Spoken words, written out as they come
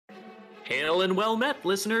Hail and well met,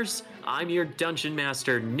 listeners! I'm your Dungeon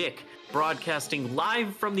Master, Nick, broadcasting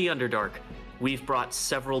live from the Underdark. We've brought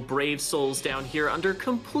several brave souls down here under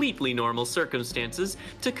completely normal circumstances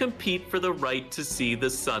to compete for the right to see the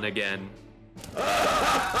sun again. Ugh,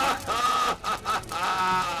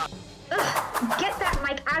 get that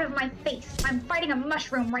mic out of my face. I'm fighting a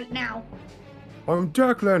mushroom right now. I'm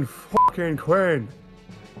Declan fucking Quinn.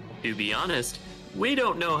 To be honest, we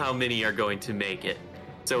don't know how many are going to make it.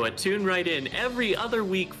 So tune right in every other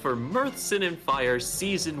week for Mirth, Sin, and Fire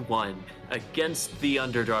Season 1, Against the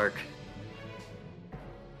Underdark.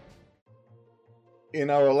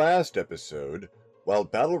 In our last episode, while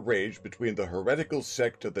battle raged between the heretical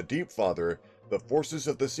sect of the Deep Father, the forces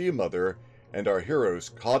of the Sea Mother, and our heroes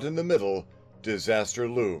caught in the middle, disaster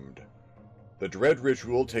loomed. The dread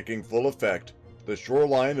ritual taking full effect, the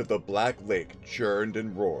shoreline of the Black Lake churned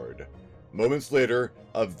and roared. Moments later,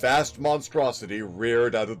 a vast monstrosity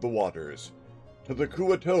reared out of the waters. To the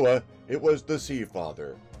Kuatoa, it was the Sea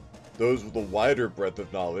Father. Those with a wider breadth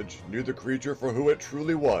of knowledge knew the creature for who it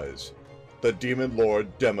truly was, the Demon Lord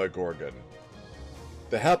Demogorgon.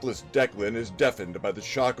 The hapless Declan is deafened by the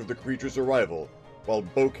shock of the creature's arrival, while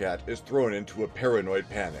Bocat is thrown into a paranoid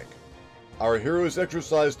panic. Our heroes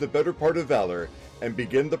exercise the better part of valor and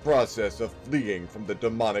begin the process of fleeing from the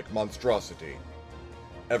demonic monstrosity.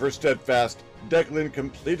 Ever steadfast, Declan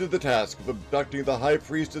completed the task of abducting the High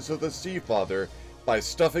Priestess of the Sea Father by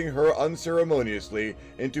stuffing her unceremoniously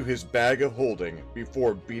into his bag of holding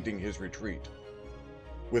before beating his retreat.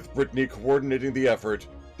 With Brittany coordinating the effort,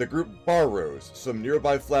 the group borrows some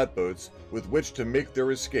nearby flatboats with which to make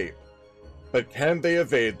their escape. But can they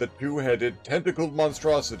evade the two-headed, tentacled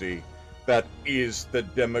monstrosity that is the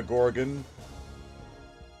Demogorgon?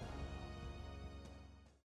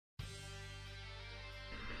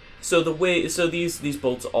 So these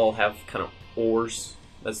boats all have kind of oars.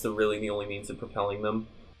 That's the only means of propelling them.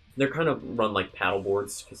 They're kind of run like paddle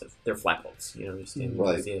boards because they're flat boats. You know, you stand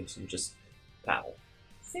on the edge and just paddle.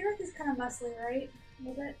 Mirth is kind of muscly, right? A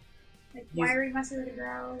little bit? Like, wiry, muscly to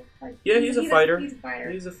grow. Like, yeah, he's a fighter. He's a fighter.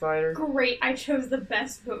 He's a fighter. Great, I chose the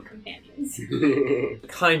best boat companions.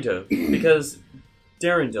 Kind of, because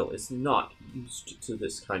Darendil is not used to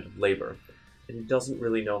this kind of labor, and he doesn't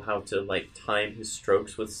really know how to, time his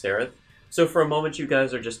strokes with Sereth. So for a moment, you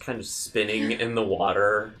guys are just kind of spinning in the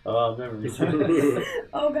water. Oh, memories.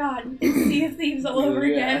 Oh god, it's Sea of Thieves all over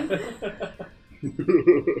again.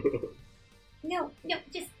 No,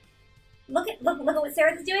 just look at what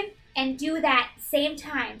Sereth is doing and do that same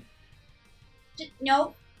time.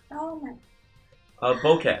 No. Oh my.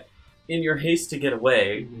 Bocat, in your haste to get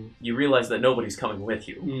away, you realize that nobody's coming with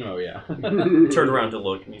you. Oh, yeah. Turn around to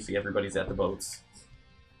look, and you see everybody's at the boats.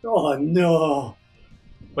 Oh, no.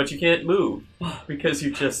 But you can't move, because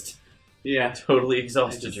you just totally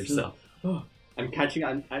exhausted yourself. I'm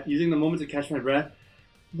using the moment to catch my breath.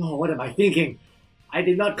 No, what am I thinking? I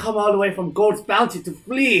did not come all the way from Gold's Bounty to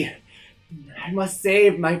flee. I must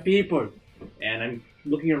save my people. And I'm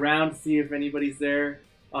looking around to see if anybody's there.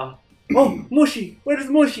 Oh, Mushy! Where's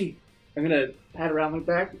Mushy? I'm gonna pat around my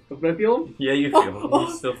back. Can I feel him? Yeah, you feel him.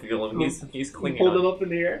 You still feel him. He's clinging Hold on. him up in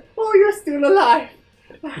the air. Oh, you're still alive!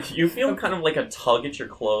 You feel kind of like a tug at your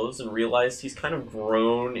clothes and realize he's kind of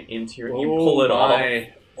grown into your... You pull it off.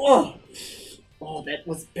 Oh, that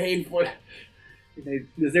was painful.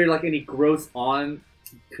 Is there any growth on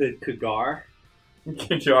Kajar?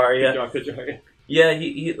 Kajar, yeah. Kajar. Yeah,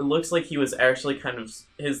 he it looks like he was actually kind of...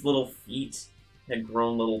 His little feet had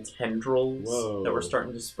grown little tendrils that were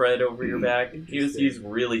starting to spread over your back. He's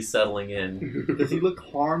really settling in. Does he look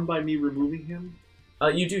harmed by me removing him?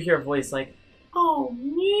 You do hear a voice like, "Oh,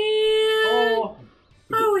 man!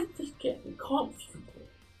 How is this getting comfortable?"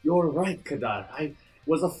 You're right, Kadar. I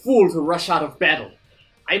was a fool to rush out of battle.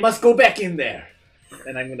 I must go back in there.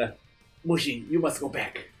 And I'm gonna... Mushy, you must go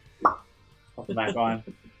back. Put the back on.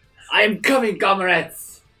 I am coming,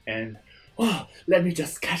 comrades! And... let me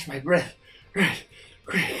just catch my breath. Right.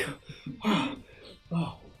 Quick.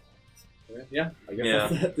 Yeah, I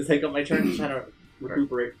guess that's to take up my turn to try to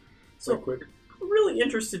recuperate so quick. I'm really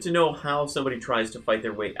interested to know how somebody tries to fight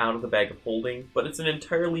their way out of the bag of holding, but it's an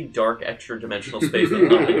entirely dark, extra-dimensional space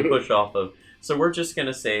with nothing to push off of. So we're just going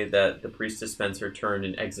to say that the priestess Spencer turned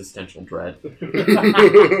in existential dread.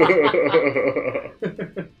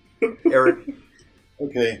 Eric?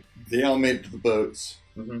 Okay, they all made it to the boats.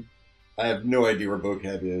 Mm-hmm. I have no idea where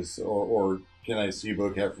Bocat is, or can I see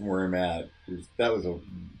Bocat from where I'm at? 'Cause that was a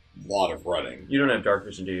lot of running. You don't have dark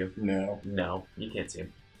vision, do you? No. No, you can't see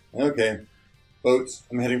him. Okay. Boats.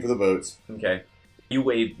 I'm heading for the boats. Okay. You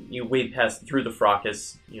wade past through the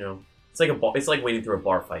fracas, It's like wading through a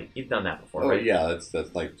bar fight. You've done that before, right? yeah,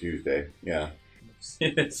 that's like Tuesday. Yeah.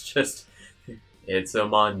 It's a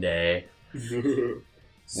Monday.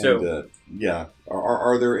 So, And, yeah.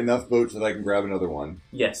 Are there enough boats that I can grab another one?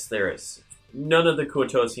 yes, there is. None of the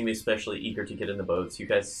Kotos seem especially eager to get in the boats. You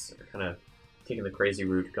guys are kind of taking the crazy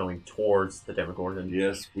route going towards the Demogorgon.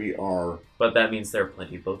 Yes, we are. But that means there are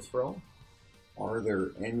plenty of boats for all. Are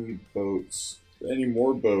there any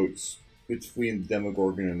more boats between the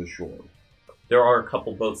Demogorgon and the shore? There are a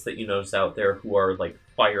couple boats that you notice out there who are, like,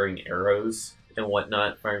 firing arrows and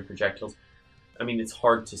whatnot, firing projectiles. I mean, it's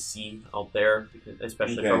hard to see out there,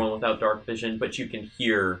 especially for one without dark vision, but you can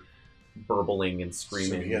hear burbling and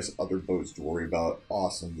screaming. So he has other boats to worry about.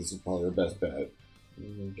 Awesome. This is probably our best bet.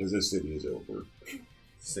 Because this city is over.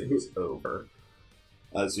 City's over.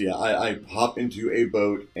 So yeah, I hop into a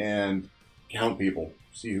boat and count people.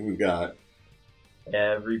 See who we've got.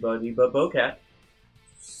 Everybody but Bocat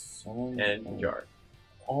So and Jar.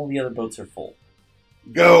 All the other boats are full.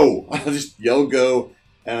 Go! I'll just yell go,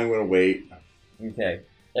 and I'm going to wait. Okay.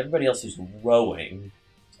 Everybody else who's rowing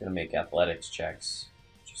is going to make athletics checks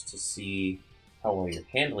just to see how well you're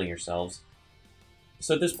handling yourselves.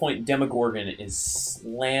 So at this point, Demogorgon is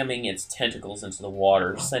slamming its tentacles into the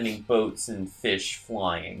water, sending boats and fish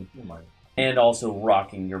flying, and also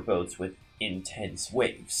rocking your boats with intense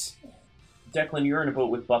waves. Declan, you're in a boat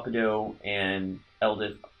with Buckado and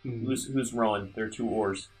Eldith. Who's rowing? There are 2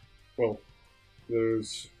 oars. Well,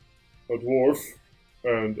 there's a dwarf,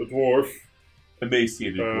 and a dwarf,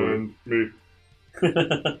 Emaciated and me.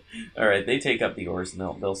 Alright, they take up the oars and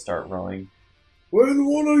they'll start rowing. When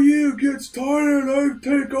one of you gets tired, I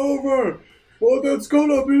take over. But that's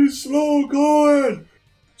gonna be slow going.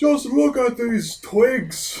 Just look at these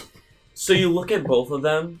twigs. So you look at both of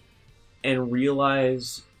them and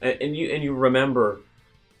realize, and you remember,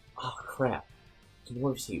 oh crap,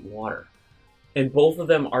 dwarves eat water. And both of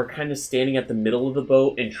them are kind of standing at the middle of the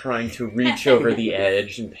boat and trying to reach over the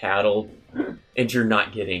edge and paddle, and you're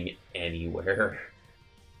not getting anywhere.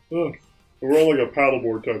 We're on like a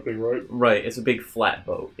paddleboard type thing, right? Right, it's a big flat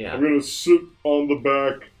boat, yeah. I'm gonna sit on the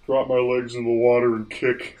back, drop my legs in the water, and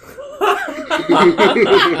kick.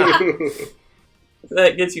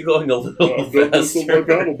 That gets you going a little faster. That's on my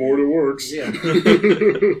paddleboard, it works. Yeah.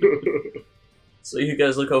 So you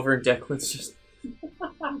guys look over and Declan's just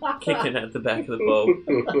kicking at the back of the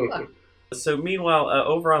boat. So meanwhile,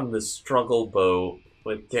 over on the struggle boat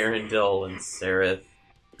with Darendil and Sereth,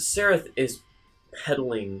 Sereth is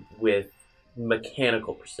pedaling with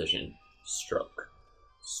mechanical precision. Stroke.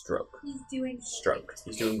 He's doing Stroke.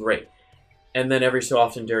 He's doing great. And then every so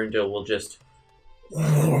often Darendil will just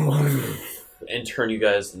and turn you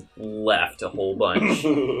guys left a whole bunch.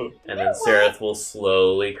 And then Sereth will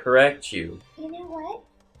slowly correct you. You know what?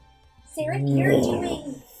 Sarah, you're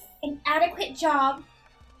doing an adequate job.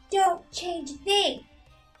 Don't change a thing.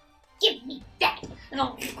 Give me that. And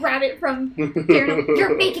I'll grab it from Darren.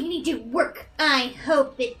 You're making me do work. I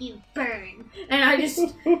hope that you burn. And I just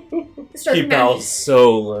start He bows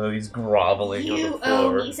so low, he's groveling on the You floor.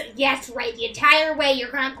 owe me some. Yes, right. The entire way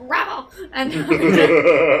you're gonna grovel. And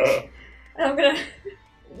I'm gonna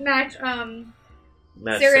match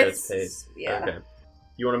Match Sarah's Sereth's pace. yeah. Okay.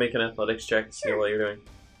 You want to make an athletics check to see what you're doing?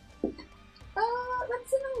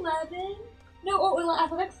 That's an 11. No,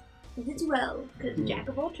 athletics. It's a 12. Because jack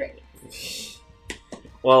of all trades.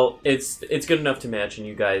 Well, it's good enough to match, and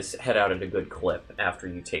you guys head out at a good clip after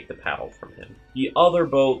you take the paddle from him. The other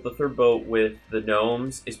boat, the third boat with the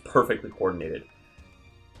gnomes, is perfectly coordinated.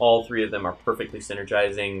 All 3 of them are perfectly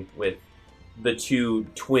synergizing with the 2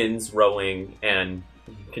 twins rowing, and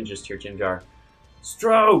you can just hear Jimjar,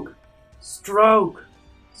 stroke! Stroke!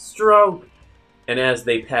 Stroke! And as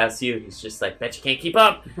they pass you, he's just like, bet you can't keep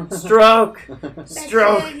up! Stroke!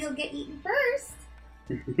 Stroke! Bet you'll get eaten first.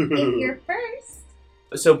 If you're first.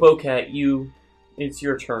 So, Bocat, it's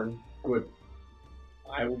your turn. Good.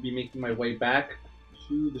 I will be making my way back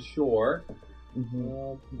to the shore.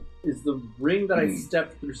 Is the ring that I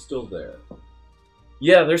stepped through still there?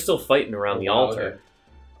 Yeah, they're still fighting around the altar. Okay.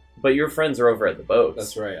 But your friends are over at the boats.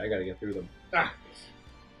 That's right, I gotta get through them.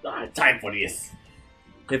 Time for this.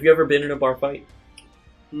 Have you ever been in a bar fight?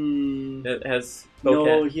 Has Bocat?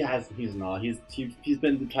 No, he hasn't. He's not. He's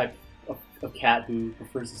been the type of cat who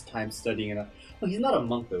prefers his time studying. Well, he's not a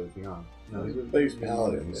monk though, is he? No, He's a base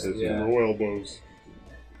paladin. So Yeah. Royal bows.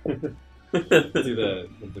 Do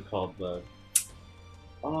what's it called?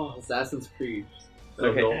 Assassin's Creed.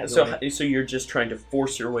 Okay, so you're just trying to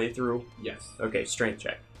force your way through? Yes. Okay, strength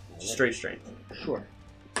check. Straight strength. Sure.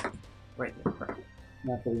 Right there.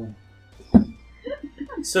 Not the one.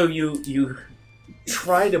 So you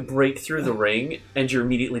try to break through the ring, and you're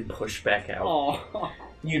immediately pushed back out. Oh.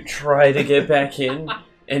 You try to get back in,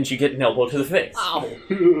 and you get an elbow to the face. Ow.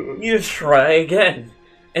 You try again,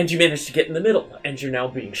 and you manage to get in the middle, and you're now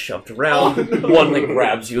being shoved around. Oh, no. One like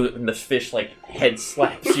grabs you, and the fish like head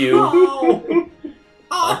slaps you. Oh.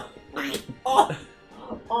 Oh. Oh.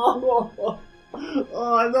 Oh.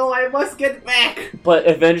 Oh no, I must get back! But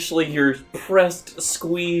eventually you're pressed,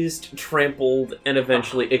 squeezed, trampled, and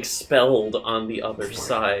eventually expelled on the other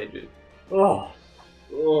side. Oh.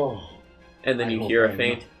 Oh. And then I you hope hear a I'm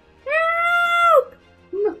faint,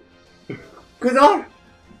 Kazar!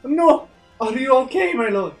 No! Are you okay, my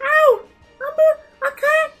lord? Ow! I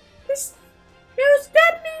can't. You're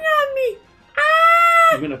stepping on me.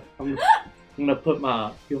 Ah! I'm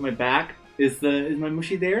gonna feel my back. Is my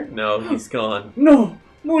Mushy there? no, he's gone. No!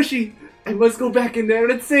 Mushy! I must go back in there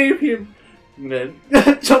and save him! I'm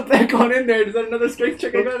gonna jump back on in there. Is that another strength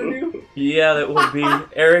check I gotta do? Yeah, that would be...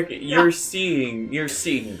 Eric, you're seeing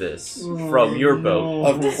this from your boat.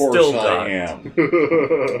 Of course Still I docked.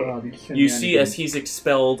 am. You see as he's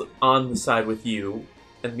expelled on the side with you,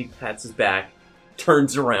 and he pats his back,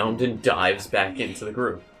 turns around, and dives back into the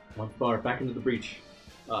group. One bar, back into the breach.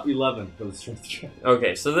 11 for the strength check.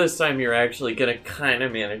 Okay, so this time you're actually gonna kind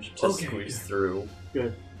of manage to Okay. squeeze through.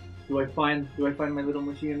 Good. Do I find my little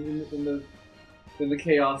Mushy in the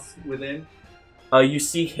chaos within? You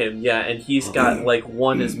see him, yeah, and he's got, like,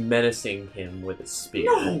 one is menacing him with a spear.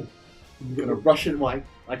 No! I'm gonna rush it. Why?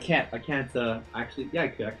 I can't, actually, yeah,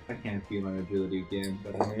 I can't feel my ability again,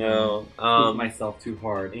 but I'm No, push myself too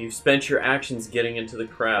hard. you've spent your actions getting into the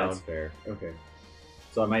crowd. That's fair. Okay.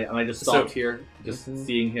 So am I just So- stopped here, just Mhm.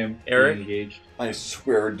 seeing him Eric? being engaged? I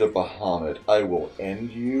swear to Bahamut, I will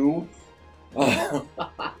end you.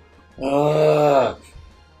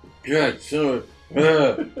 Good, so.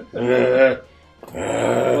 Well,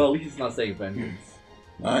 at least he's not saying vengeance.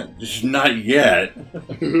 Not yet.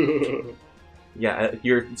 Yeah,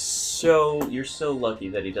 you're so lucky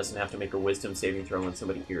that he doesn't have to make a wisdom saving throw when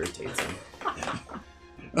somebody irritates him.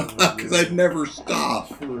 Because I'd never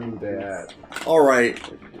stop. True that. Alright.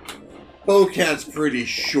 Bowcat's pretty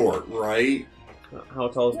short, right? How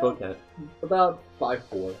tall is Bocat? About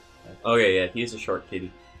 5'4". Okay, yeah, he's a short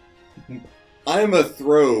kitty. I'm a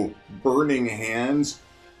throw Burning Hands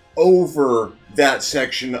over that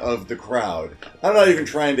section of the crowd. I'm not even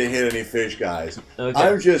trying to hit any fish guys. Okay.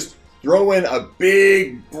 I'm just throwing a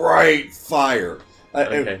big, bright fire.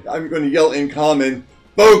 Okay. I'm going to yell in common,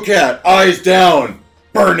 Bowcat, eyes down,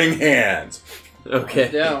 Burning Hands.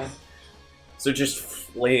 Okay. Down. So just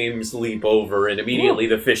flames leap over, and immediately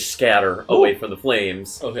the fish scatter away from the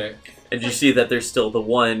flames. Okay. And you see that there's still the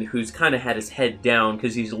one who's kind of had his head down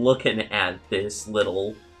because he's looking at this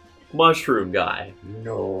little mushroom guy.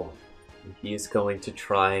 No. He's going to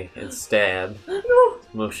try and stab No.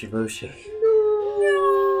 Moshi Moshi.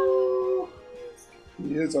 No.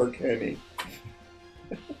 He is our Kenny.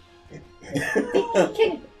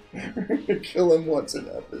 Kill him once an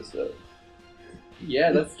episode.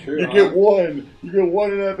 Yeah, that's true. You get one. You get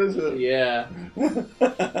one an episode. Yeah. And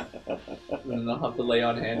then I'll have to lay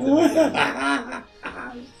on hands.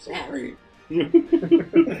 Sorry.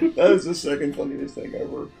 That is the second funniest thing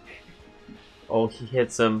ever. Oh, he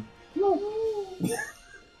hits him.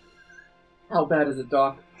 How bad is it,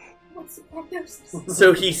 Doc? What's the prognosis?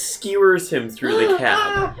 So he skewers him through the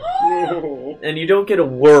cab. And you don't get a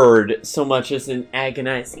word so much as an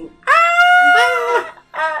agonizing.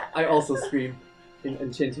 I also scream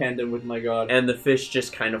in tandem with my god. And the fish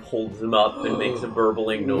just kind of holds him up and makes a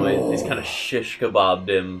burbling noise. He's kind of shish kebabbed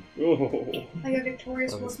him Like a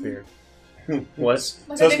victorious on the wolfman. spear. What?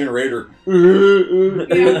 Like Tuscan Raider.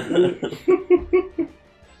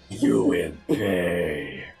 You in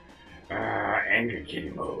pay. Angry kitty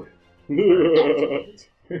mode.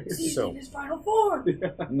 So, his final form.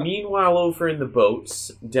 meanwhile, over in the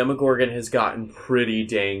boats, Demogorgon has gotten pretty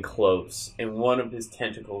dang close, and one of his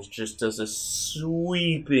tentacles just does a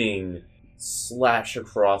sweeping slash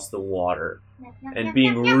across the water. And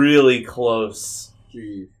being really close,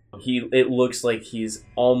 Jeez. it looks like he's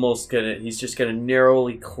just gonna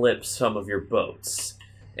narrowly clip some of your boats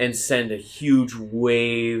and send a huge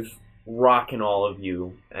wave rocking all of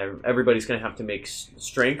you. Everybody's gonna have to make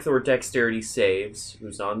strength or dexterity saves.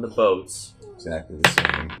 Who's on the boats? Exactly the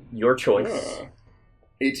same. Your choice.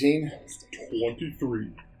 18. 23.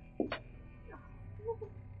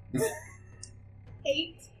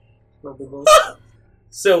 8.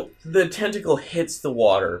 So the tentacle hits the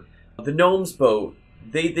water. The gnome's boat,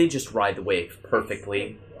 they just ride the wave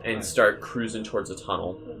perfectly and start cruising towards a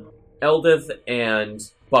tunnel. Eldith and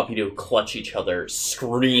Buppy clutch each other,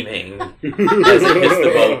 screaming as it hits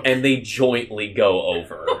the boat, and they jointly go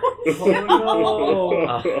over.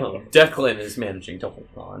 Oh no! Declan is managing to hold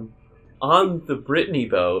on. On the Brittany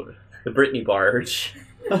boat, the Brittany barge,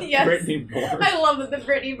 Yes. Brittany Barge. I love the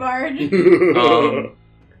Brittany barge.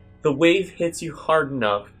 the wave hits you hard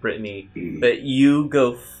enough, Brittany, that you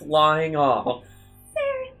go flying off.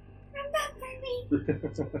 Remember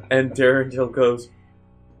me. And Darendil goes,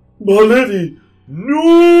 "Maletti,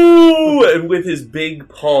 no!" And with his big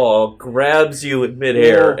paw, grabs you in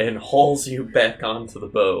midair and hauls you back onto the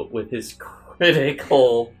boat with his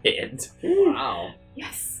critical hit. Wow.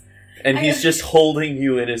 Yes. And he's just holding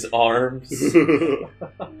you in his arms. You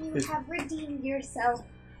have redeemed yourself,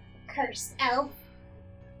 cursed elf.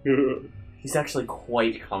 He's actually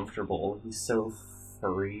quite comfortable. He's so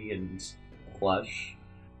furry and plush.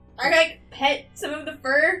 I pet some of the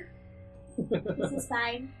fur. This is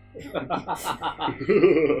fine.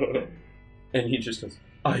 And he just goes,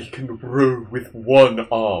 "I can row with one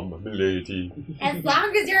arm, milady." As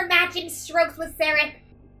long as you're matching strokes with Sereth.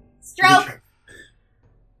 Stroke!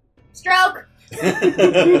 Stroke!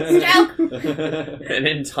 Stroke! And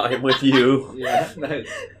in time with you. Yeah, nice.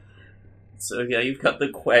 So yeah, you've got the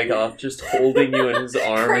Quaggoth just holding you in his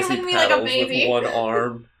arm as he Cradling me like a paddles baby. with one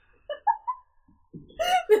arm.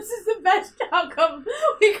 This is the best outcome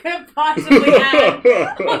we could have possibly had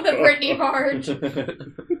on the Brittany barge.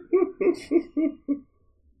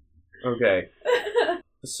 Okay.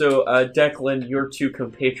 So, Declan, your two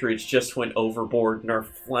compatriots just went overboard and are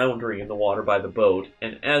floundering in the water by the boat.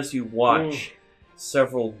 And as you watch,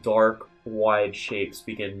 several dark, wide shapes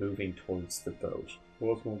begin moving towards the boat.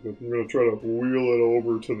 Well, that's not good. I'm gonna try to wheel it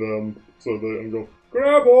over to them so that and go,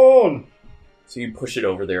 grab on! So you push it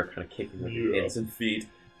over there, kind of kicking with your Yeah. hands and feet.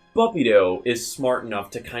 Buppy is smart enough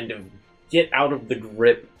to kind of get out of the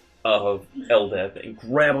grip of Eldith and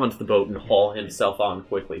grab onto the boat and haul himself on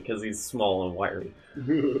quickly because he's small and wiry.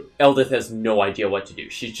 Eldith has no idea what to do.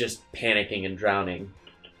 She's just panicking and drowning.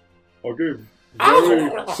 I'll give very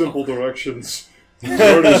simple directions.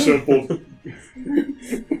 Very simple.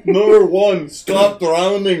 Number 1, stop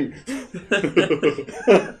drowning.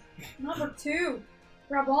 Number 2,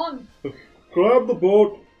 grab on. Grab the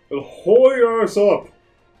boat and haul your ass up.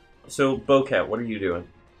 So, Bocat, what are you doing?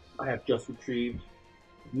 I have just retrieved.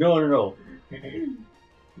 No.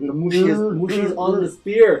 The Mushi's on the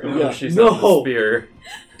spear. Oh, she's no. on the spear.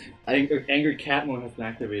 I think Angered Cat mode has been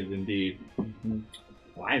activated indeed.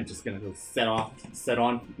 Well, I'm just gonna go set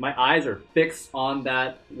on. My eyes are fixed on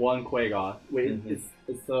that one Quaggoth. Wait, it's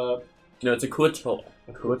No, it's a Kuatoa.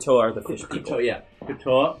 Kuatoa are the fish people. Kutoa, yeah.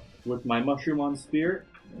 Kutoa with my mushroom on spear.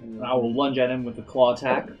 And I will lunge at him with the claw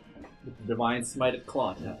attack. With the divine smited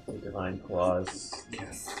claw attack. The divine claws.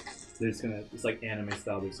 Yes. It's like anime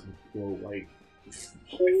style, they're just gonna float like.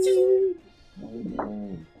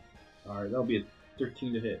 Alright, that'll be a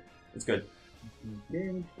 13 to hit. It's good.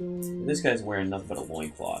 This guy's wearing nothing but a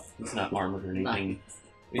loincloth. He's not armored or anything.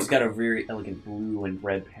 He's got a very elegant blue and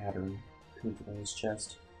red pattern on his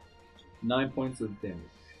chest. 9 points of damage.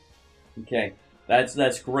 Okay,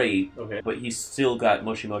 that's great. Okay. But he's still got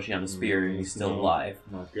Moshi on the spear, and he's still alive.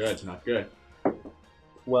 Not good.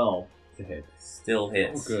 12 to hit. Still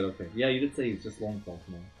hits. Oh, good, okay. Yeah, you did say he's just long fall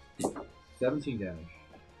now. 17 damage.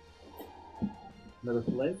 Another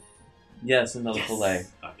fillet? Yes, another fillet.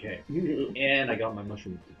 Okay. And I got my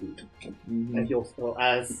mushroom to boot. And he'll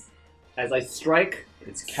as I strike,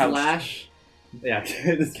 It's couched. slash. Yeah,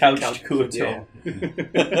 this Couched Kuato.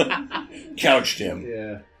 Yeah. Couched him.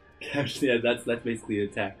 Yeah. Couched, yeah, that's basically the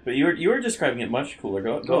attack. But you were describing it much cooler.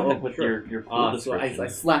 Go ahead with sure. your cool So I description.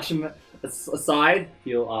 slash him aside.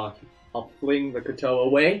 I'll fling the Kutoa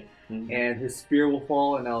away, and his spear will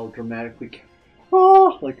fall, and I'll dramatically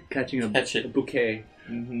like catching Catch it. a bouquet.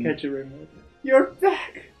 Mhm. Catch it right now. You're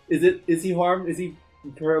back. Is he harmed? Is he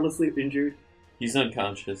perilously injured? He's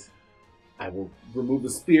unconscious. I will remove the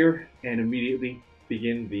spear and immediately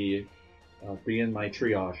begin my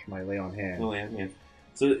triage, my lay on hand. Oh, yeah.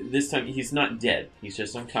 So this time he's not dead. He's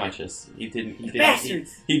just unconscious. He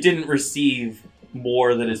didn't receive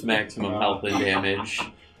more than his maximum health and damage.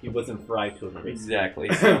 He wasn't fried to a Exactly.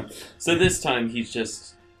 So this time he's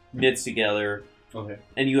just knits together. Okay.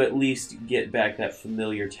 And you at least get back that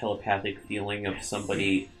familiar telepathic feeling of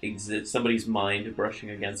somebody's mind brushing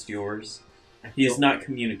against yours. He is not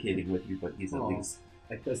communicating with you, but he's at least...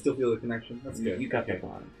 I still feel the connection. That's good. You got that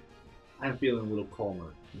on. I'm feeling a little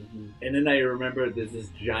calmer. And then I remember there's this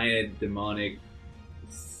giant demonic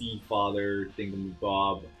sea father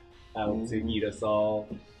thingamabob out to eat us all.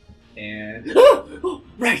 And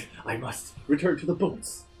right, I must return to the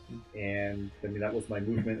boats. And I mean, that was my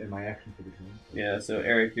movement and my action for the turn. Yeah, so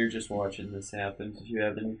Eric, you're just watching this happen. Did you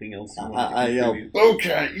have anything else you wanted to I yell, contribute?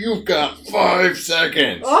 Bocat, you've got 5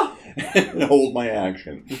 seconds! Oh! And hold my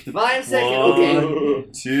action. 5 seconds, okay.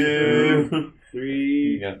 1, 2,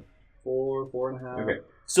 3, yeah. 4, 4.5. Okay.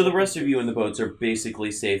 So the rest of you in the boats are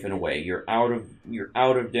basically safe and away. You're out of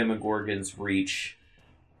Demogorgon's reach,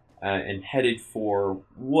 and headed for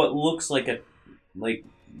what looks like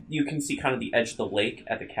you can see kind of the edge of the lake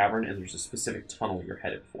at the cavern, and there's a specific tunnel you're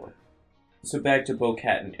headed for. So back to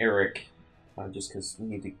Bocat and Eric, just because we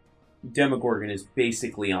need to. Demogorgon is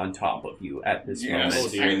basically on top of you at this moment.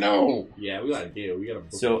 Yes, I know. Yeah, we gotta.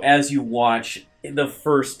 So as you watch, the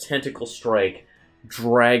first tentacle strike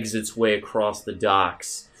drags its way across the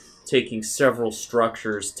docks, taking several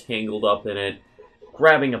structures tangled up in it,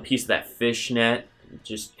 grabbing a piece of that fish net,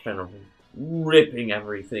 just kind of ripping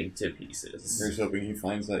everything to pieces. Here's hoping he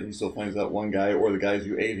still finds that one guy, or the guys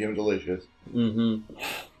who ate him delicious. Mm-hmm.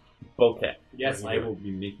 Okay. Yes, I will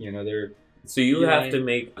be making another. So you have to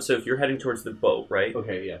make... So if you're heading towards the boat, right?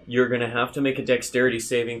 Okay, yeah. You're going to have to make a dexterity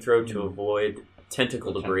saving throw to avoid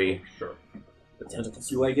tentacle debris. Sure. The tentacles.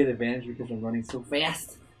 Do I get advantage because I'm running so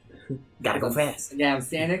fast? Gotta go fast. Yeah, I'm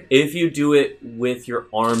standing. If you do it with your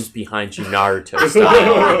arms behind you, Naruto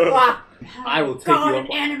style. I will take God, you an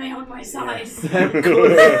up. anime on my size.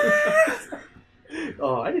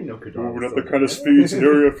 Oh, I didn't know Kadar Moving was at so the kind of speeds an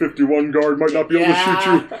Area 51 guard might not be able to shoot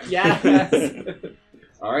you. Yes.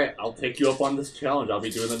 All right, I'll take you up on this challenge. I'll be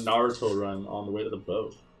doing the Naruto run on the way to the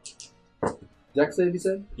boat. Dex save, you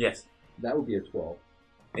said? Yes. That would be a 12.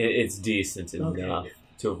 It's decent enough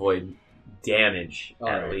to avoid damage, All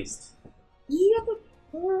at right. least. You got the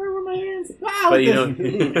over my hands. Wow. But you know,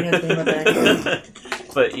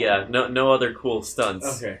 but yeah, no other cool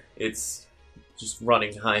stunts. Okay. It's just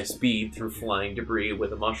running high speed through flying debris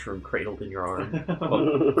with a mushroom cradled in your arm,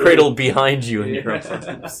 well, cradled behind you in your arms.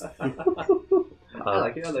 I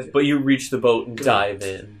like it. I like it. But you reach the boat and dive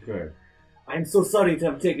in. Good. I'm so sorry to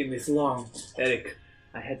have taken this long, Eric.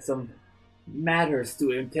 I had some matters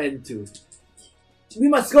to attend to. We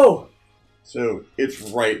must go. So, it's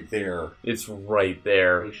right there. It's right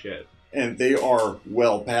there. Oh shit. And they are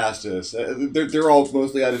well past us. They're all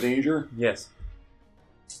mostly out of danger. Yes.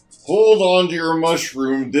 Hold on to your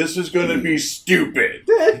mushroom. This is going to be stupid.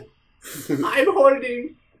 I'm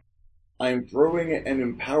holding. I'm throwing an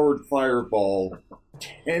empowered fireball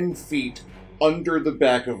 10 feet under the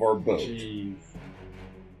back of our boat. Jeez.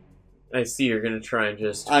 I see you're going to try and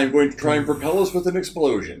just... I'm going to try and propel us with an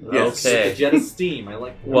explosion. Yes. Okay. A jet of steam. I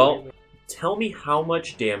like that. Well, tell me how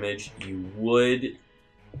much damage you would...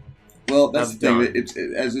 Well, that's I've the thing.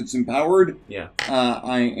 done. As it's empowered, Yeah.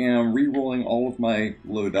 I am re-rolling all of my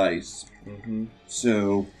low dice. Mm-hmm.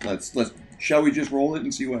 So let's shall we just roll it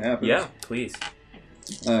and see what happens? Yeah, please.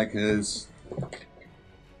 Because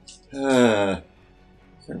I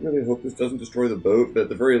really hope this doesn't destroy the boat, but at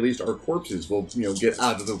the very least, our corpses will, get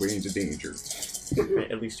out of the range of danger.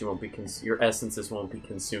 At least you won't be your essences won't be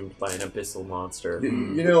consumed by an abyssal monster.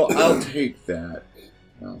 I'll take that.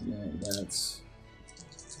 Oh man, that's.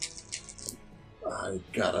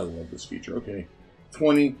 God, I love this feature. Okay.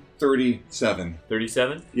 20, 37.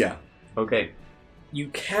 37? Yeah. Okay. You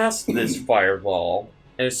cast this fireball,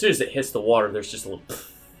 and as soon as it hits the water, there's just a little...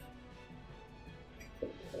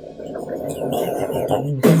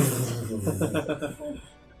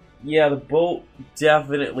 Yeah, the boat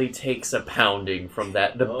definitely takes a pounding from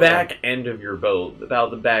that. The back end of your boat,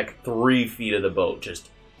 about the back 3 feet of the boat, just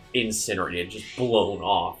incinerated, just blown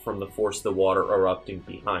off from the force of the water erupting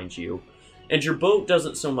behind you. And your boat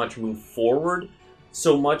doesn't so much move forward,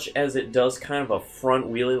 so much as it does kind of a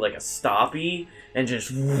front wheelie, like a stoppie, and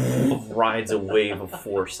just rides a wave of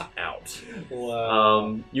force out.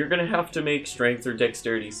 Wow. You're going to have to make strength or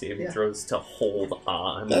dexterity saving throws to hold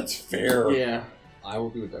on. That's fair. Yeah. I will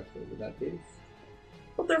do a dex save in that case.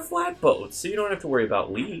 But they're flat boats, so you don't have to worry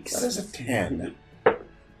about leaks. That is a 10.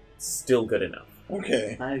 Still good enough.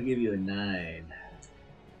 Okay. I'll give you a 9.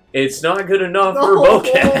 It's not good enough for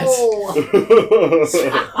Bocat.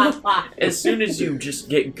 As soon as you just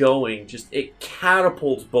get going, it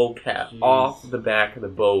catapults Bocat off the back of the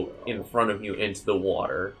boat in front of you into the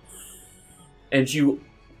water. And you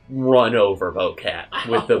run over Bocat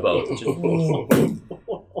with the boat.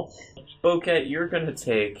 Bocat, you're going to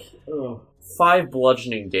take 5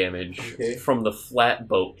 bludgeoning damage from the flat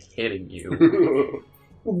boat hitting you.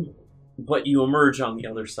 But you emerge on the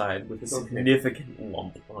other side with a significant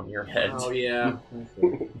lump on your head. Oh, yeah.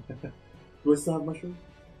 Do I still have mushroom?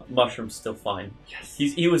 Mushroom's still fine. Yes.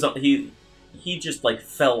 He just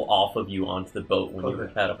fell off of you onto the boat when you were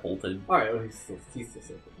catapulted. Alright, well, he's still safe.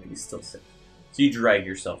 He's still safe. So you drag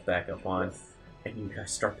yourself back up on, and you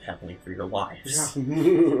guys start battling for your lives.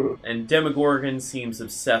 And Demogorgon seems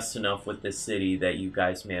obsessed enough with this city that you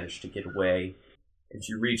guys manage to get away, and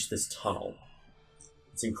you reach this tunnel.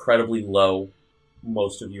 It's incredibly low.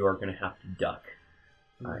 Most of you are going to have to duck.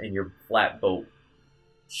 And your flat boat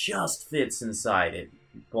just fits inside it,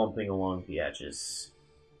 bumping along the edges.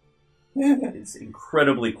 It's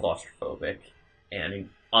incredibly claustrophobic and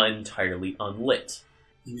entirely unlit.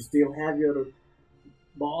 Do you still have your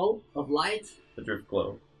ball of light? The drift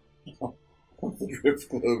globe. The drift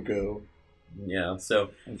globe go. Yeah,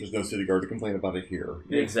 so... And there's no city guard to complain about it here.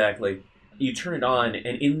 Exactly. You turn it on,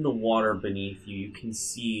 and in the water beneath you, you can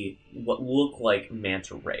see what look like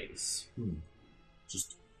manta rays.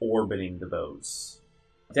 Just orbiting the boats.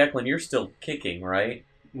 Declan, you're still kicking, right?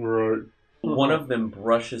 Right. One of them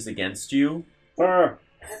brushes against you, Ah!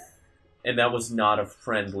 and that was not a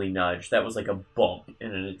friendly nudge. That was like a bump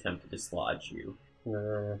in an attempt to dislodge you.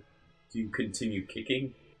 Do you continue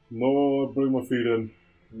kicking? No, I bring my feet in.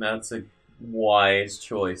 That's a wise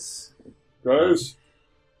choice. Guys,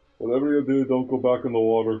 whatever you do, don't go back in the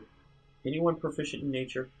water. Anyone proficient in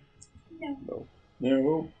nature? No.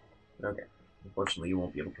 No. Okay. Unfortunately, you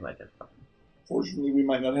won't be able to identify. Fortunately, we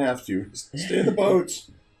might not have to. Stay in the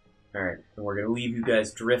boats. Alright, and we're going to leave you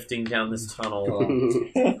guys drifting down this tunnel.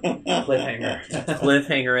 Cliffhanger.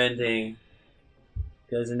 Cliffhanger ending.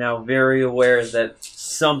 You guys are now very aware that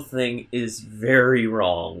something is very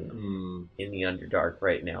wrong in the Underdark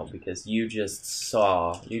right now, because you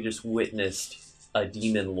just witnessed a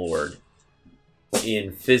demon lord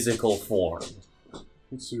in physical form.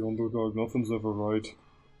 It's the Underdog, nothing's ever right.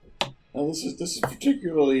 Now, this is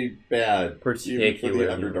particularly bad. Particularly even for the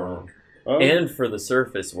Underdark. And for the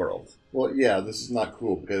surface world. Well, yeah, this is not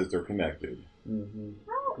cool because they're connected. Mm-hmm.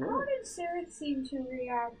 How did Sarah seem to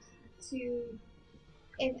react to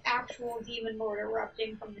an actual demon lord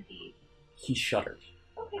erupting from the deep? He shuddered.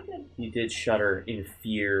 Okay, good. He did shudder in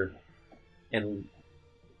fear and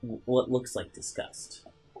what looks like disgust.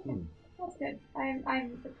 That's good.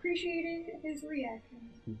 I'm appreciating his reaction.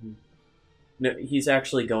 Mm-hmm. No, he's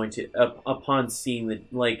actually going to, upon seeing the,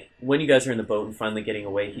 like, when you guys are in the boat and finally getting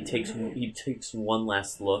away, he takes one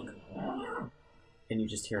last look, and you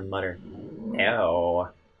just hear him mutter, "Ow."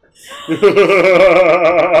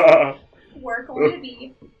 We're going to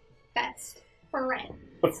be best friends.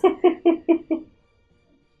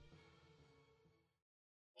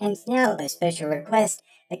 And now a special request,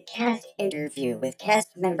 a cast interview with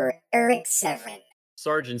cast member Eric Severin.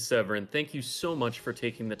 Sergeant Severin, thank you so much for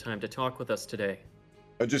taking the time to talk with us today.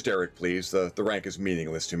 Just Eric, please. The rank is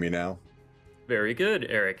meaningless to me now. Very good,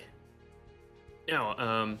 Eric. Now,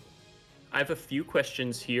 I have a few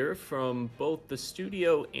questions here from both the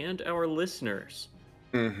studio and our listeners.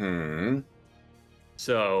 Mm-hmm.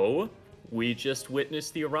 So, we just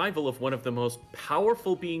witnessed the arrival of one of the most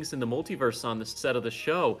powerful beings in the multiverse on the set of the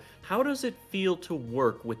show. How does it feel to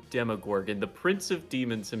work with Demogorgon, the Prince of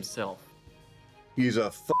Demons himself? He's a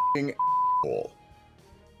f***ing asshole.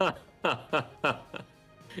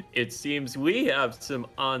 It seems we have some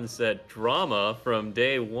on-set drama from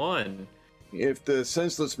day one. If the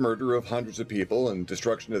senseless murder of hundreds of people and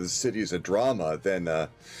destruction of the city is a drama, then,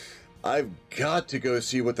 I've got to go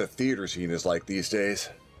see what the theater scene is like these days.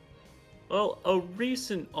 Well, a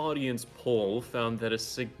recent audience poll found that a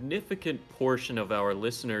significant portion of our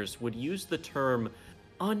listeners would use the term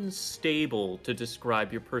unstable to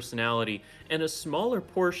describe your personality, and a smaller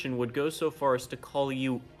portion would go so far as to call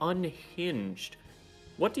you unhinged.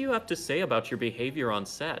 What do you have to say about your behavior on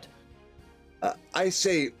set? I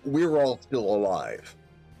say we're all still alive.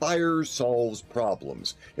 Fire solves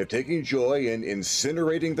problems. If taking joy in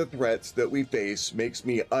incinerating the threats that we face makes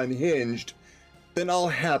me unhinged, then I'll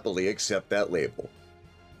happily accept that label.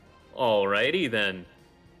 Alrighty then.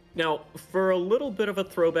 Now, for a little bit of a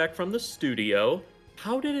throwback from the studio,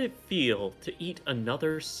 how did it feel to eat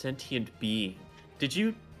another sentient being? Did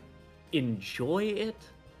you enjoy it?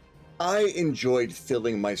 I enjoyed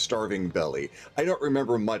filling my starving belly. I don't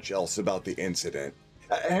remember much else about the incident.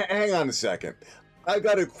 Hang on a second. I've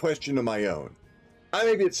got a question of my own. I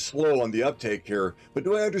may be a bit slow on the uptake here, but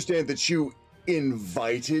do I understand that you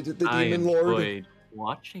invited the Demon Lord? I enjoyed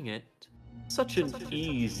watching it. Such an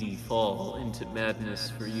easy fall into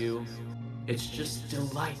madness for you. It's just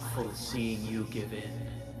delightful seeing you give in.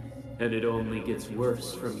 And it only gets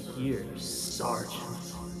worse from here,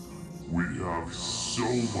 Sergeant. We have so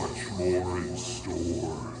much more in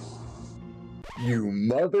store. You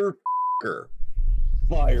motherfucker.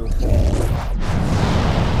 Fireball.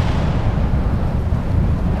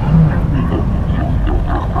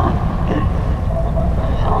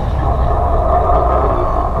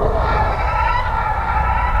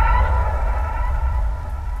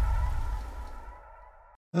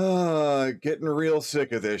 getting real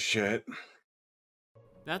sick of this shit.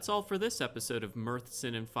 That's all for this episode of Mirth,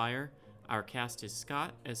 Sin, and Fire. Our cast is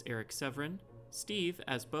Scott as Eric Severin, Steve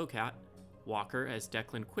as Bocat, Walker as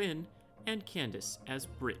Declan Quinn, and Candace as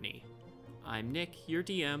Brittany. I'm Nick, your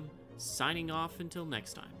DM, signing off until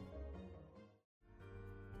next time.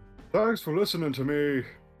 Thanks for listening to me.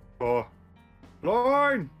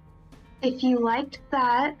 Line! If you liked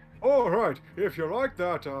that, Alright, if you like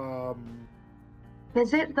that,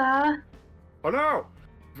 visit the... oh no!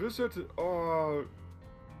 Visit,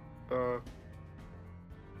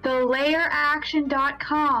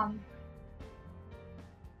 thelayeraction.com.